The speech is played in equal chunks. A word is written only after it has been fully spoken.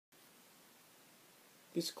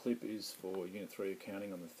This clip is for Unit 3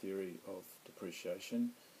 Accounting on the theory of depreciation.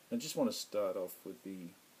 I just want to start off with the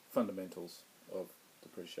fundamentals of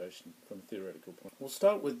depreciation from a theoretical point. We'll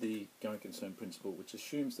start with the going concern principle, which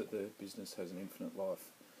assumes that the business has an infinite life,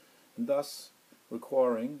 and thus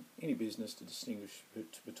requiring any business to distinguish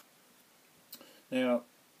between. Now,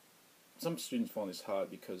 some students find this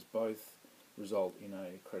hard because both result in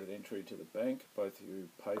a credit entry to the bank, both you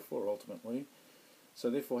pay for ultimately. So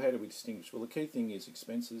therefore, how do we distinguish? Well, the key thing is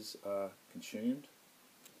expenses are consumed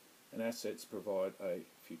and assets provide a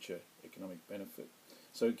future economic benefit.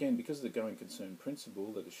 So again, because of the going concern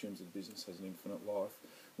principle that assumes that the business has an infinite life,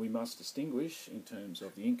 we must distinguish in terms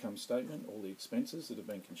of the income statement all the expenses that have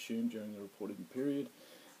been consumed during the reporting period,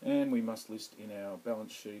 and we must list in our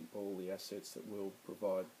balance sheet all the assets that will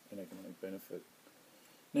provide an economic benefit.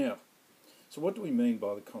 Now, so what do we mean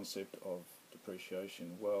by the concept of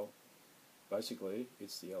depreciation? Well, basically,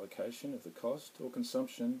 it's the allocation of the cost or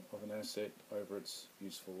consumption of an asset over its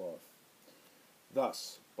useful life.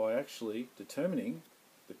 Thus, by actually determining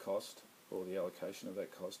the cost or the allocation of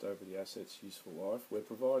that cost over the asset's useful life, we're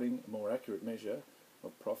providing a more accurate measure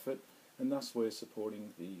of profit, and thus we're supporting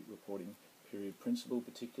the reporting period principle,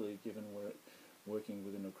 particularly given we're working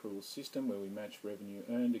with an accrual system where we match revenue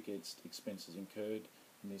earned against expenses incurred,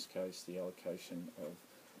 in this case the allocation of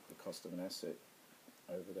the cost of an asset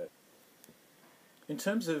over that. In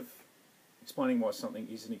terms of explaining why something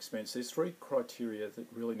is an expense, there's three criteria that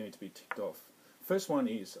really need to be ticked off. First one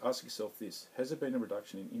is, ask yourself this: has there been a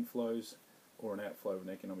reduction in inflows or an outflow of an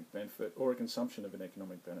economic benefit or a consumption of an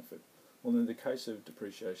economic benefit? Well, in the case of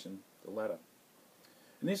depreciation, the latter.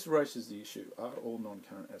 And this raises the issue, are all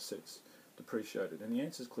non-current assets depreciated? And the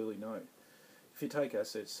answer is clearly no. If you take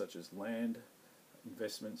assets such as land,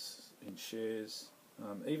 investments in shares,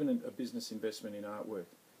 even a business investment in artwork,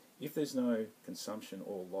 if there's no consumption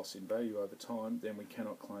or loss in value over time, then we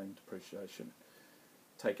cannot claim depreciation.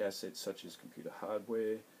 Take assets such as computer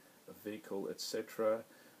hardware, a vehicle, etc.,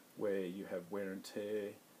 where you have wear and tear,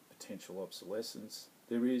 potential obsolescence,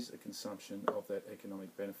 there is a consumption of that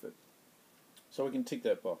economic benefit. So we can tick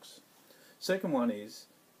that box. Second one is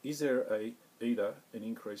there either an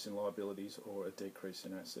increase in liabilities or a decrease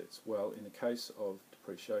in assets? Well, in the case of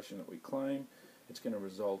depreciation that we claim, it's going to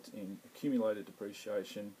result in accumulated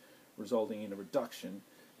depreciation, resulting in a reduction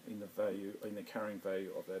in the carrying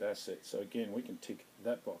value of that asset. So again, we can tick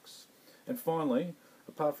that box. And finally,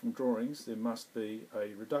 apart from drawings, there must be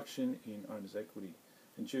a reduction in owner's equity.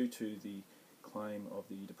 And due to the claim of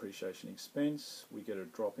the depreciation expense, we get a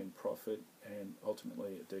drop in profit and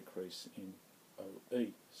ultimately a decrease in OE.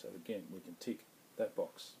 So again, we can tick that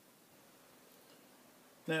box.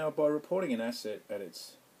 Now, by reporting an asset at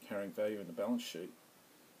its carrying value in the balance sheet,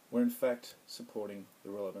 we're in fact supporting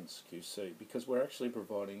the Relevance Q.C. because we're actually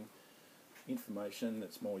providing information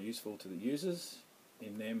that's more useful to the users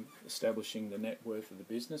in them establishing the net worth of the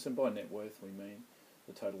business, and by net worth we mean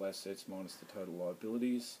the total assets minus the total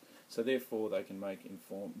liabilities, so therefore they can make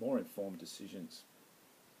more informed decisions.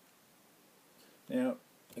 Now,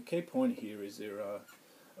 a key point here is there are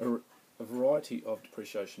a variety of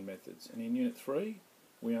depreciation methods, and in Unit 3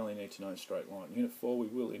 we only need to know straight line. Unit 4 we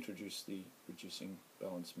will introduce the reducing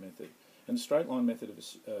balance method. And the straight line method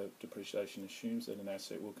of depreciation assumes that an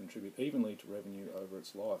asset will contribute evenly to revenue over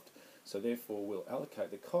its life. So therefore we'll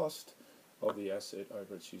allocate the cost of the asset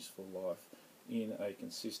over its useful life in a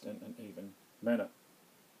consistent and even manner.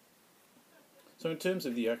 So in terms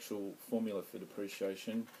of the actual formula for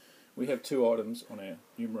depreciation, we have two items on our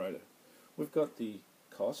numerator. We've got the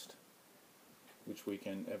cost, which we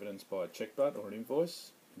can evidence by a check butt or an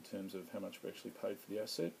invoice in terms of how much we actually paid for the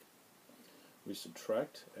asset. We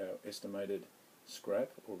subtract our estimated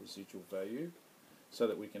scrap or residual value so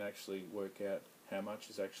that we can actually work out how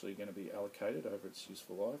much is actually going to be allocated over its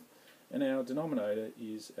useful life. And our denominator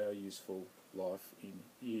is our useful life in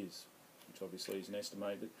years, which obviously is an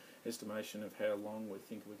estimation of how long we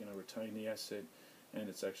think we're going to retain the asset, and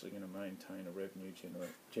it's actually going to maintain a revenue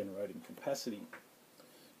generating capacity.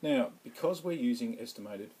 Now, because we're using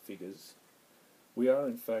estimated figures, we are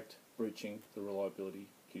in fact breaching the reliability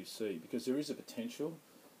QC, because there is a potential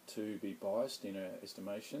to be biased in our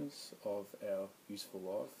estimations of our useful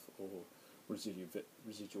life or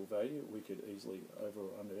residual value. We could easily over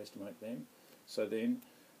or underestimate them. So then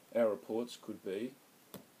our reports could be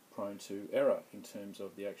prone to error in terms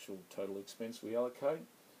of the actual total expense we allocate,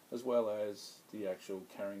 as well as the actual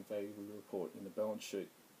carrying value we report in the balance sheet.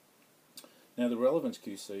 Now, the Relevance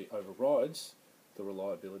QC overrides the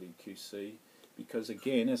reliability QC because,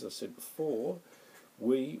 again, as I said before,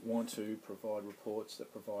 we want to provide reports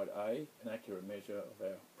that provide an accurate measure of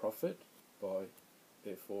our profit by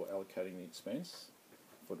therefore allocating the expense,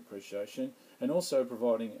 for depreciation, and also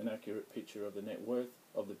providing an accurate picture of the net worth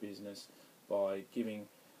of the business by giving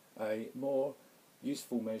a more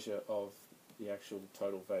useful measure of the actual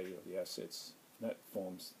total value of the assets. That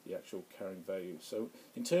forms the actual carrying value. So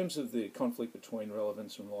in terms of the conflict between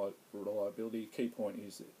relevance and reliability, key point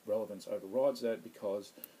is that relevance overrides that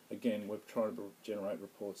because, again, we're trying to generate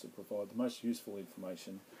reports that provide the most useful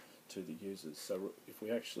information to the users. So if we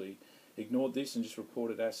actually ignored this and just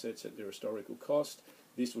reported assets at their historical cost,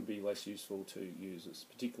 this would be less useful to users,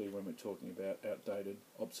 particularly when we're talking about outdated,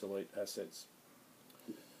 obsolete assets.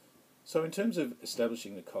 So in terms of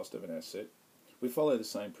establishing the cost of an asset, we follow the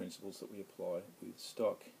same principles that we apply with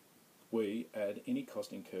stock. We add any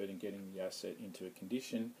cost incurred in getting the asset into a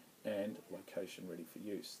condition and location ready for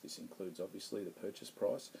use. This includes obviously the purchase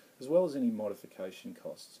price as well as any modification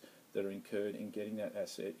costs that are incurred in getting that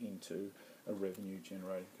asset into a revenue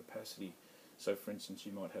generating capacity. So for instance,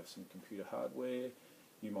 you might have some computer hardware,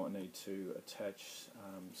 you might need to attach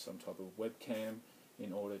some type of webcam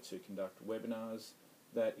in order to conduct webinars.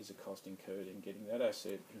 That is a cost incurred in getting that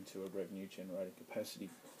asset into a revenue generating capacity.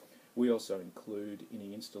 We also include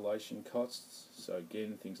any installation costs, so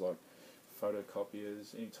again things like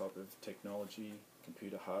photocopiers, any type of technology,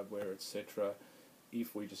 computer hardware, etc.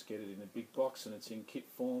 If we just get it in a big box and it's in kit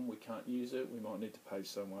form, we can't use it, we might need to pay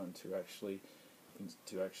someone to actually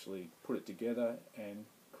put it together and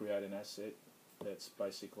create an asset that's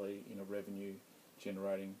basically in a revenue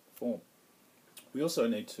generating form. We also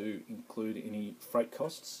need to include any freight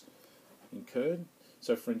costs incurred.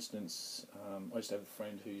 So for instance, I used to have a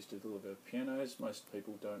friend who used to deliver pianos. Most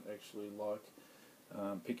people don't actually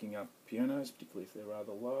like picking up pianos, particularly if they're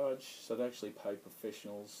rather large. So they actually pay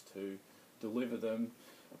professionals to deliver them,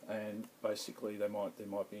 and basically there might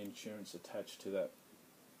be insurance attached to that.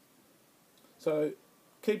 So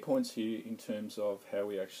key points here in terms of how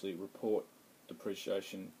we actually report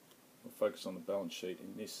depreciation. We'll focus on the balance sheet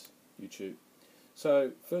in this YouTube.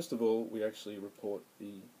 So first of all, we actually report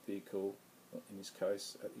the vehicle, in this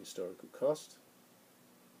case, at the historical cost.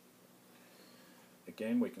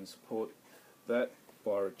 Again, we can support that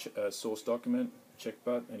by a source document,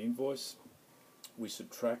 checkbutt, and invoice. We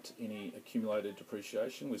subtract any accumulated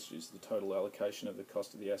depreciation, which is the total allocation of the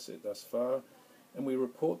cost of the asset thus far, and we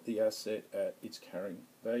report the asset at its carrying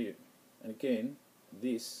value. And again,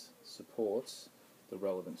 this supports the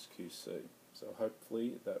Relevance Q.C. So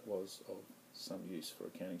hopefully that was of some use for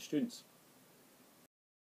accounting students.